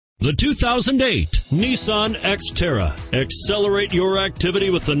The 2008 Nissan Xterra. Accelerate your activity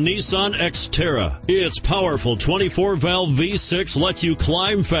with the Nissan Xterra. Its powerful 24-valve V6 lets you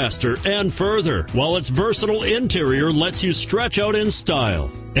climb faster and further, while its versatile interior lets you stretch out in style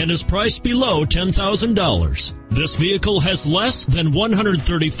and is priced below $10,000. This vehicle has less than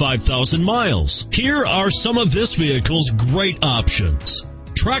 135,000 miles. Here are some of this vehicle's great options: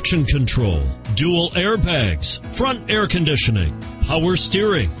 traction control, dual airbags, front air conditioning, power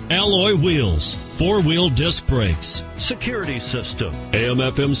steering, alloy wheels, 4-wheel disc brakes, security system,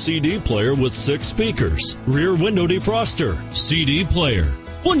 AM/FM CD player with 6 speakers, rear window defroster, CD player.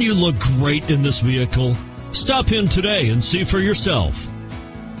 Wouldn't you look great in this vehicle? Stop in today and see for yourself.